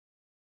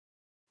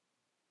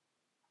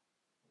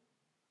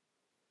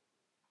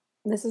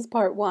This is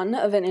part 1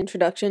 of an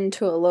introduction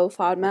to a low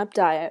FODMAP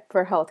diet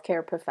for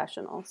healthcare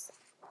professionals.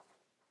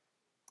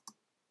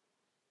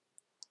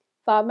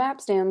 FODMAP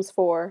stands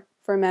for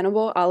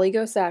Fermentable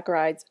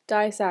Oligosaccharides,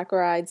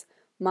 Disaccharides,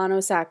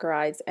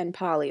 Mono-Saccharides, and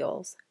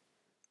Polyols.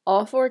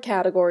 All 4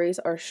 categories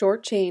are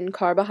short-chain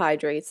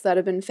carbohydrates that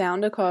have been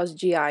found to cause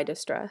GI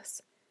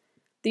distress.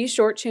 These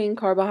short-chain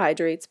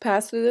carbohydrates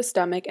pass through the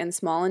stomach and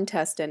small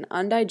intestine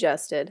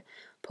undigested,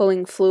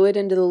 pulling fluid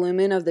into the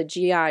lumen of the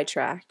GI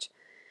tract,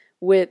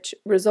 which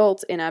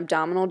results in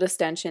abdominal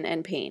distension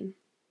and pain.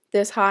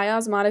 This high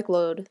osmotic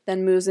load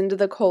then moves into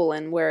the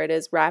colon where it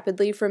is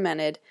rapidly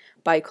fermented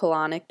by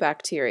colonic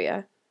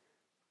bacteria.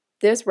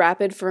 This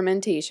rapid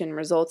fermentation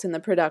results in the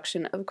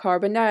production of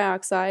carbon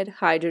dioxide,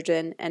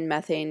 hydrogen, and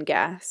methane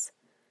gas.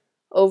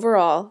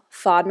 Overall,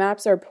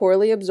 FODMAPs are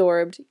poorly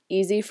absorbed,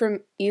 easily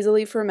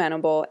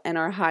fermentable, and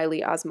are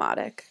highly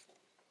osmotic.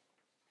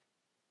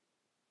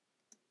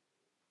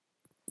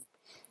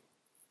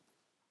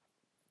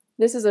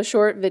 This is a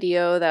short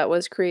video that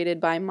was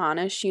created by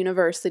Monash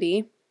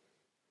University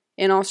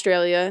in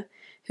Australia,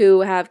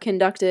 who have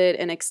conducted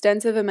an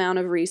extensive amount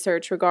of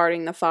research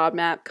regarding the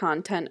FODMAP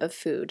content of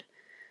food.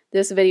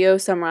 This video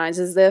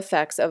summarizes the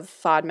effects of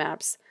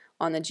FODMAPs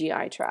on the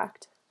GI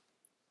tract.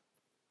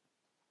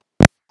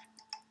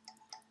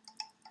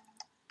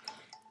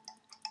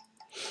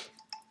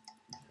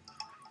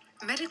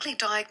 Medically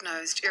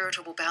diagnosed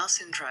irritable bowel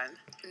syndrome,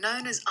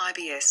 known as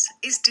IBS,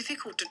 is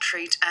difficult to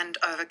treat and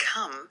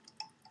overcome,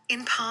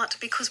 in part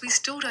because we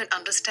still don't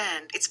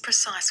understand its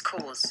precise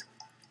cause.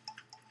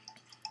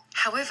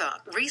 However,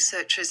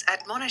 researchers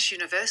at Monash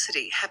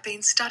University have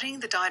been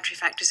studying the dietary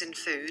factors in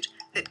food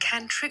that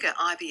can trigger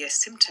IBS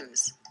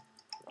symptoms.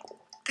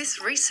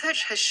 This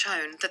research has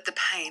shown that the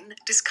pain,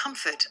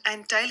 discomfort,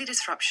 and daily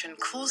disruption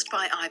caused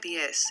by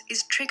IBS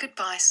is triggered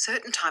by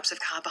certain types of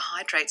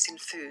carbohydrates in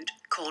food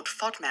called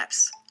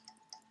FODMAPs.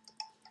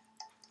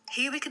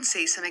 Here we can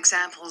see some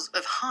examples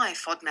of high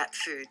FODMAP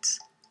foods.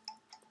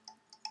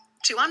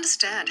 To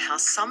understand how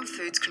some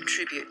foods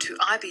contribute to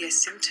IBS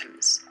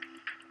symptoms,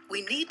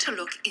 we need to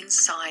look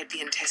inside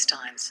the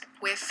intestines,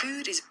 where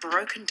food is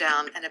broken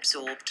down and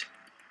absorbed.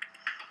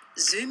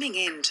 Zooming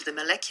in to the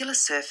molecular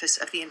surface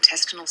of the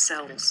intestinal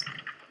cells,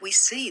 we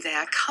see they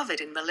are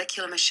covered in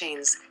molecular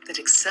machines that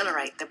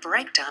accelerate the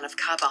breakdown of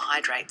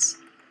carbohydrates.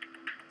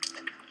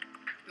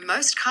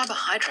 Most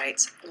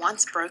carbohydrates,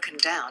 once broken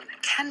down,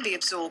 can be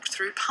absorbed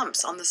through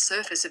pumps on the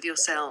surface of your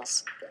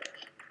cells.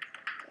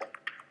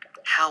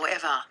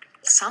 However,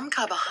 some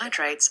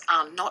carbohydrates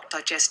are not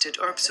digested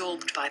or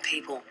absorbed by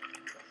people.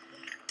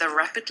 The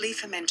rapidly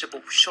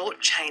fermentable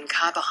short-chain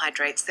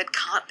carbohydrates that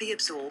can't be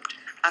absorbed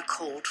are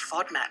called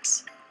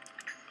FODMAPs.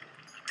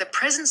 The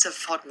presence of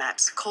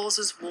FODMAPs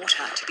causes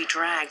water to be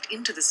dragged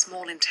into the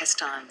small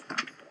intestine.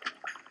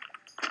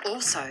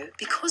 Also,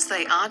 because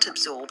they aren't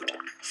absorbed,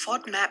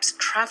 FODMAPs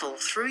travel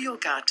through your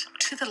gut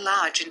to the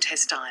large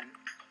intestine.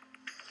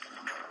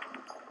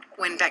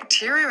 When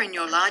bacteria in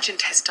your large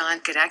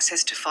intestine get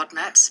access to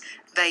FODMAPs,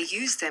 they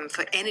use them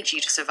for energy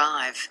to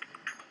survive.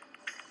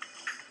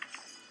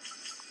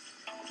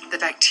 The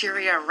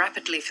bacteria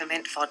rapidly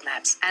ferment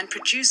FODMAPs and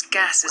produce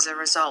gas as a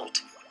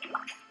result.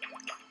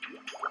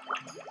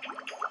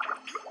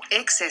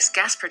 Excess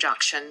gas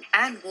production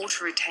and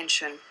water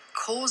retention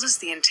causes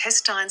the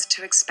intestines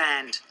to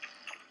expand.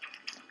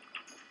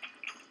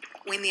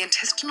 When the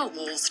intestinal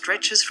wall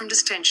stretches from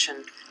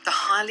distension, the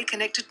highly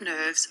connected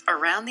nerves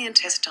around the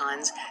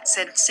intestines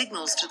send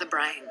signals to the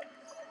brain.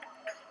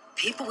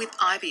 People with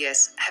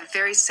IBS have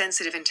very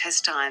sensitive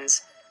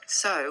intestines,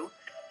 so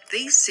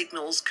these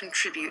signals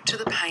contribute to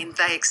the pain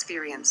they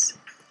experience.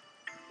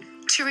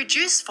 To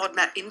reduce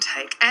FODMAP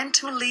intake and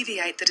to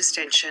alleviate the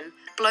distension,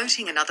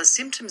 bloating and other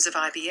symptoms of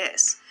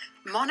IBS,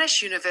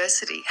 Monash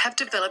University have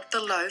developed the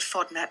low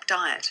FODMAP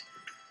diet.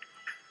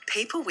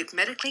 People with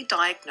medically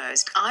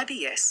diagnosed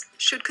IBS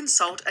should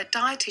consult a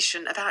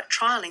dietitian about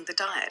trialling the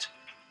diet.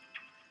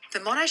 The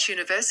Monash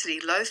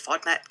University Low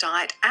FODMAP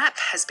Diet app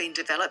has been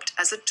developed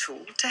as a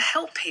tool to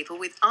help people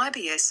with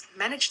IBS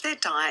manage their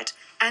diet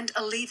and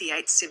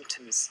alleviate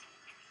symptoms.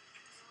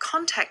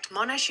 Contact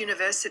Monash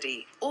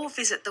University or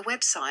visit the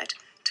website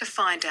to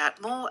find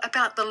out more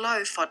about the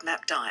low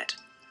FODMAP diet.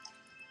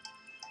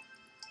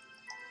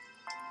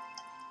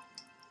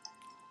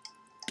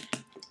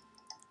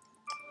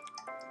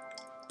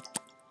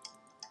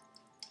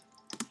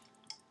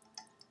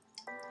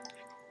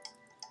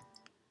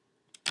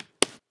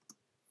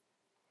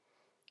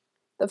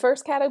 The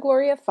first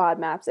category of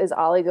FODMAPs is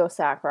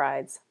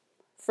oligosaccharides.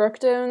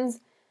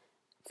 Fructones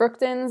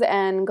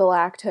and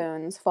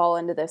galactones fall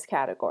into this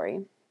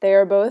category. They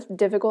are both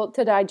difficult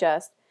to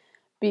digest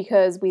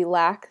because we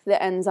lack the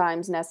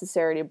enzymes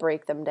necessary to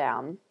break them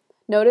down.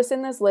 Notice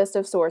in this list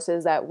of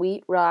sources that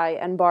wheat, rye,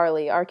 and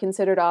barley are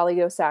considered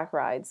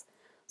oligosaccharides,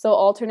 so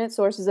alternate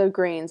sources of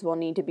grains will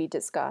need to be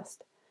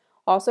discussed.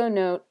 Also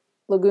note,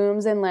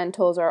 legumes and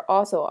lentils are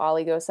also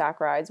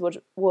oligosaccharides, which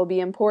will be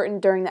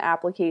important during the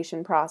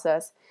application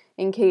process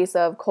in case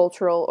of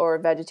cultural or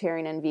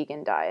vegetarian and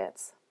vegan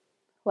diets.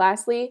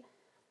 Lastly,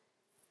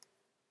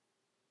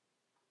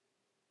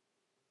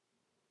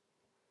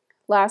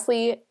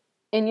 Lastly,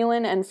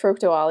 inulin and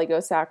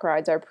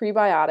fructooligosaccharides are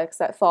prebiotics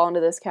that fall into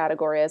this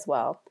category as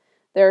well.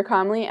 They are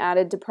commonly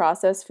added to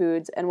processed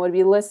foods and would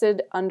be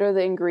listed under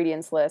the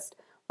ingredients list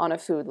on a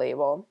food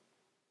label.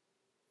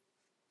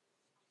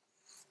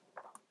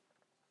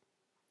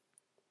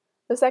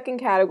 The second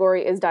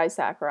category is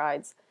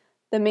disaccharides.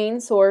 The main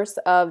source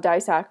of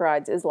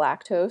disaccharides is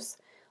lactose.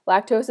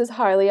 Lactose is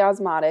highly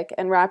osmotic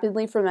and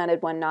rapidly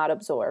fermented when not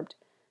absorbed.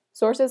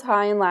 Sources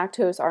high in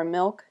lactose are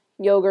milk,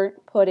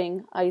 yogurt,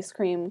 pudding, ice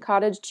cream,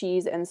 cottage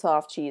cheese, and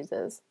soft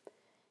cheeses.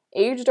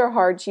 Aged or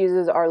hard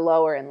cheeses are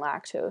lower in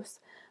lactose.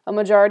 A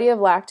majority of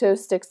lactose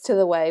sticks to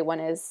the whey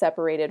when it is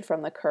separated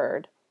from the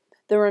curd.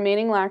 The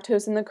remaining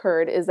lactose in the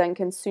curd is then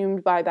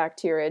consumed by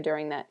bacteria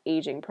during that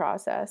aging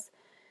process.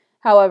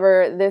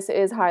 However, this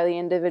is highly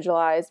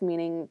individualized,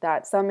 meaning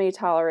that some may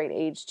tolerate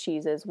aged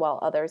cheeses while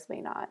others may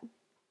not.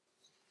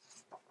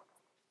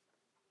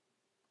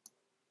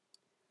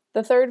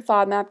 The third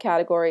FODMAP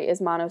category is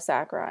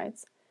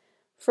monosaccharides.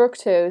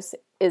 Fructose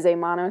is a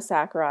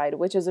monosaccharide,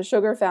 which is a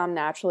sugar found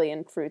naturally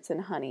in fruits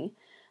and honey.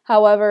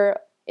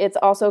 However, it's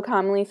also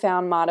commonly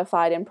found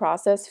modified in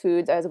processed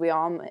foods, as we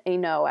all may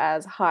know,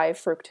 as high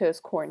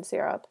fructose corn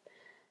syrup.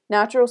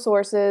 Natural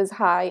sources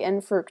high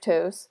in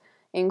fructose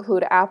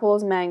include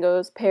apples,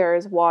 mangoes,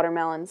 pears,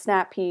 watermelon,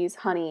 snap peas,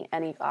 honey,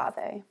 and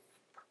agave.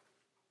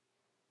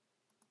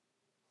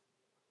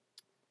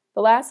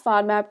 The last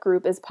FODMAP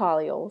group is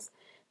polyols.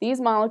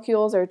 These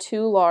molecules are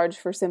too large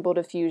for simple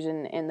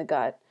diffusion in the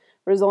gut,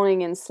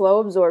 resulting in slow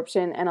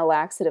absorption and a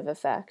laxative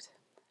effect.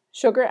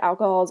 Sugar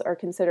alcohols are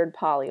considered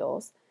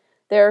polyols.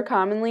 They are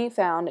commonly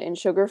found in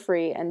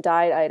sugar-free and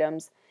dyed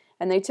items,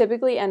 and they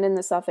typically end in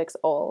the suffix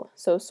 -ol,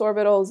 so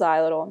sorbitol,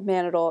 xylitol,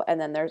 mannitol, and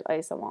then there's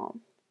isomalt.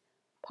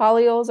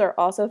 Polyols are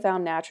also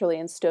found naturally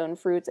in stone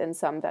fruits and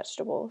some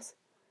vegetables.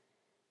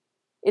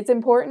 It's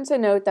important to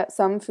note that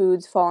some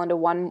foods fall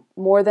into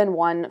more than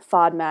one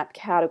FODMAP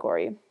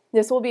category.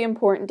 This will be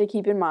important to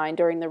keep in mind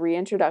during the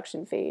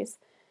reintroduction phase.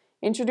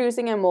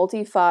 Introducing a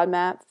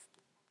multi-FODMAP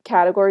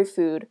category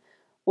food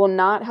will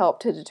not help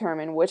to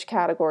determine which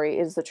category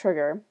is the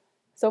trigger.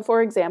 So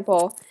for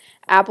example,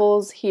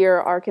 apples here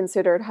are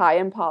considered high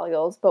in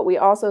polyols, but we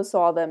also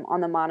saw them on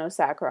the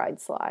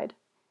monosaccharide slide.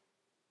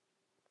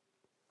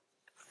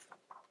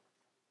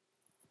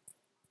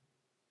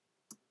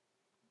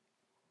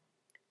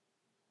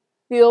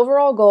 The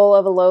overall goal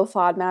of a low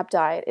FODMAP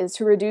diet is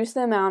to reduce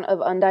the amount of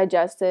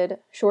undigested,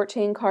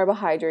 short-chain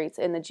carbohydrates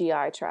in the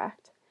GI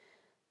tract.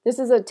 This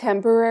is a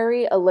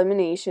temporary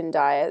elimination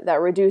diet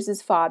that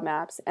reduces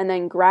FODMAPs and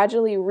then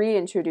gradually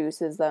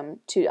reintroduces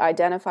them to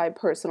identify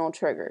personal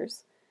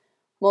triggers.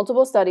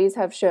 Multiple studies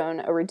have shown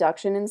a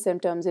reduction in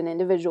symptoms in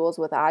individuals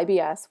with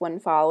IBS when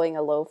following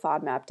a low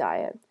FODMAP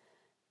diet.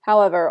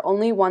 However,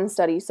 only one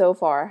study so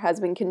far has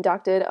been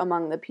conducted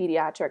among the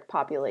pediatric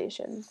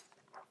population.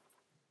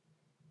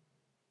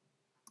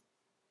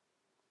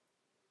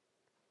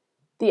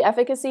 The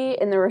efficacy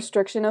in the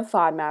restriction of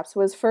FODMAPs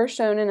was first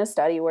shown in a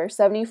study where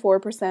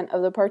 74%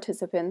 of the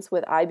participants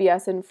with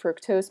IBS and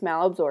fructose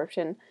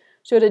malabsorption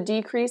showed a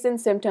decrease in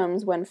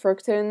symptoms when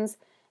fructans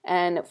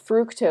and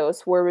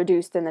fructose were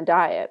reduced in the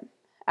diet.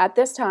 At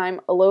this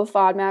time, a low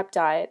FODMAP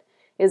diet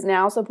is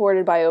now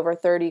supported by over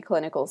 30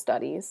 clinical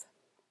studies.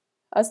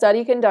 A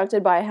study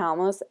conducted by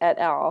Helmus et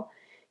al.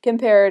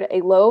 Compared a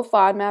low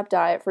FODMAP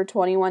diet for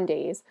 21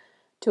 days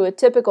to a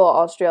typical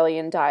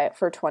Australian diet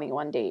for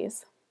 21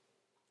 days.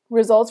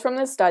 Results from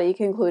this study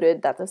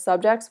concluded that the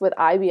subjects with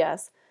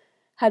IBS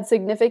had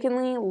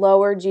significantly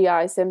lower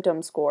GI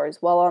symptom scores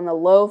while on the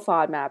low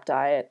FODMAP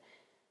diet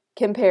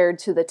compared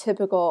to the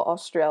typical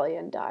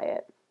Australian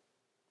diet.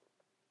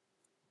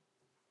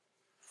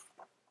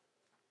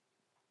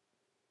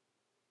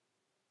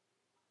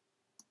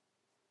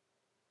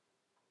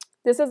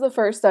 This is the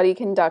first study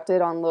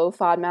conducted on low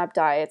FODMAP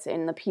diets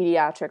in the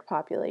pediatric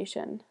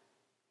population.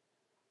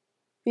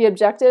 The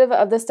objective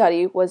of the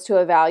study was to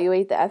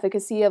evaluate the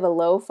efficacy of a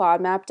low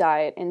FODMAP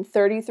diet in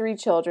 33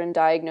 children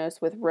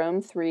diagnosed with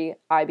Rome 3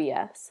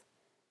 IBS.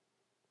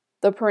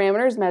 The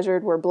parameters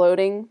measured were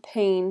bloating,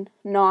 pain,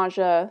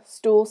 nausea,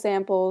 stool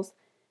samples,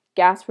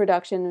 gas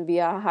production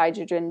via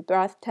hydrogen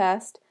breath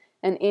test,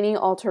 and any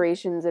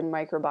alterations in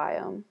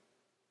microbiome.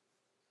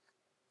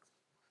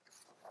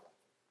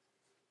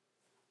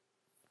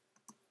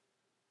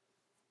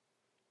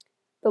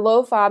 The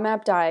low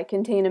FODMAP diet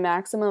contained a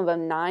maximum of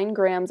 9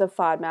 grams of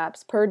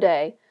FODMAPs per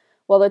day,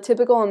 while the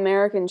typical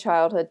American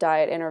childhood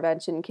diet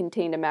intervention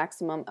contained a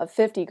maximum of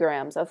 50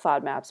 grams of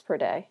FODMAPs per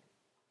day.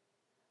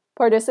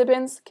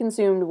 Participants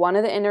consumed one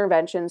of the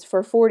interventions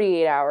for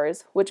 48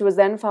 hours, which was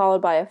then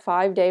followed by a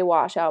 5-day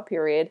washout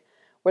period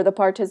where the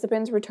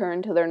participants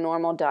returned to their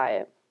normal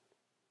diet.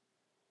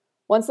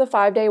 Once the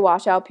 5-day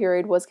washout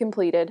period was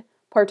completed,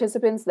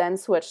 participants then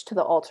switched to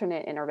the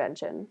alternate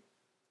intervention.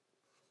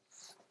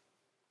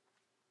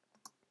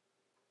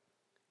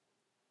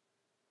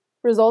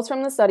 Results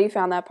from the study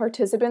found that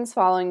participants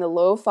following the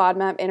low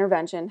FODMAP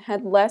intervention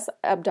had less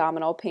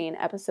abdominal pain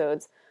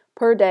episodes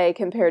per day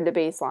compared to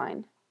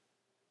baseline.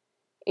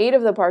 8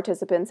 of the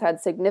participants had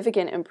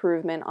significant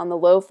improvement on the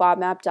low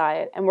FODMAP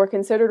diet and were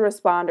considered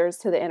responders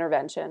to the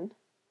intervention.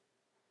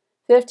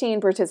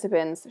 15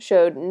 participants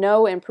showed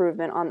no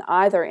improvement on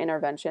either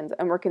interventions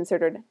and were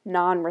considered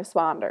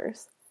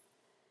non-responders.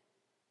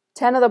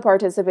 10 of the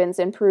participants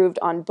improved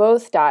on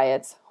both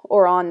diets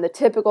or on the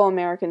typical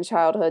American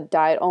childhood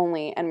diet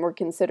only and were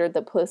considered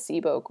the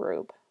placebo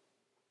group.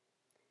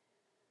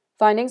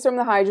 Findings from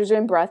the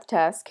hydrogen breath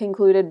test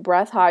concluded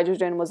breath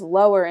hydrogen was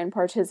lower in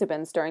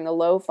participants during the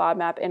low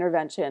FODMAP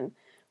intervention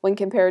when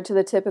compared to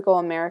the typical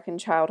American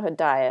childhood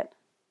diet.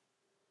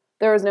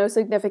 There was no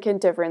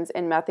significant difference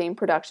in methane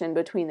production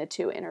between the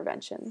two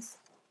interventions.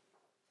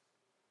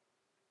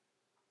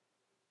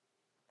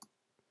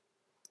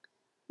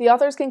 The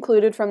authors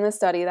concluded from this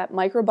study that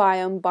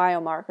microbiome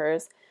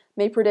biomarkers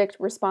may predict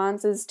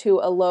responses to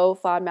a low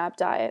FODMAP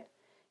diet.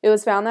 It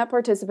was found that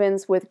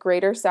participants with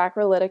greater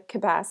saccharolytic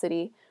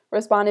capacity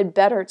responded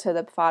better to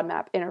the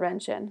FODMAP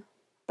intervention.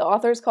 The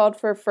authors called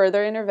for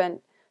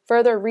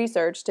further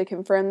research to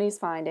confirm these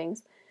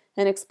findings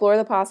and explore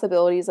the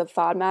possibilities of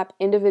FODMAP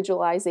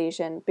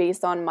individualization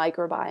based on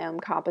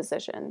microbiome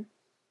composition.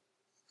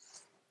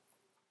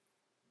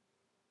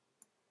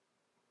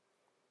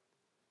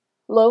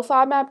 Low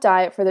FODMAP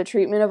diet for the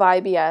treatment of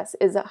IBS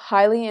is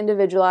highly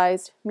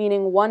individualized,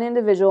 meaning one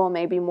individual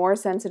may be more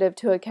sensitive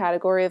to a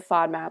category of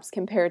FODMAPs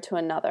compared to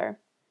another.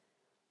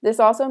 This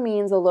also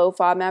means a low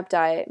FODMAP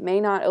diet may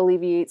not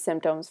alleviate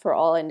symptoms for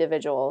all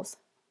individuals.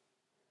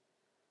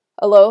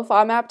 A low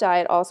FODMAP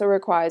diet also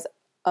requires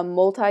a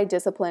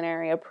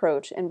multidisciplinary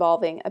approach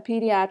involving a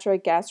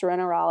pediatric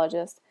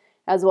gastroenterologist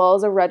as well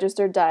as a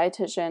registered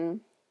dietitian,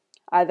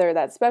 either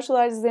that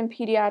specializes in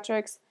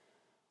pediatrics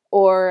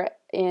or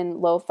in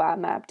low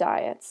FODMAP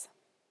diets.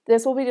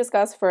 This will be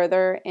discussed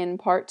further in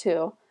Part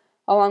 2,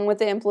 along with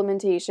the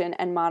implementation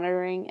and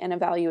monitoring and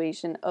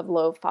evaluation of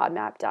low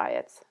FODMAP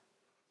diets.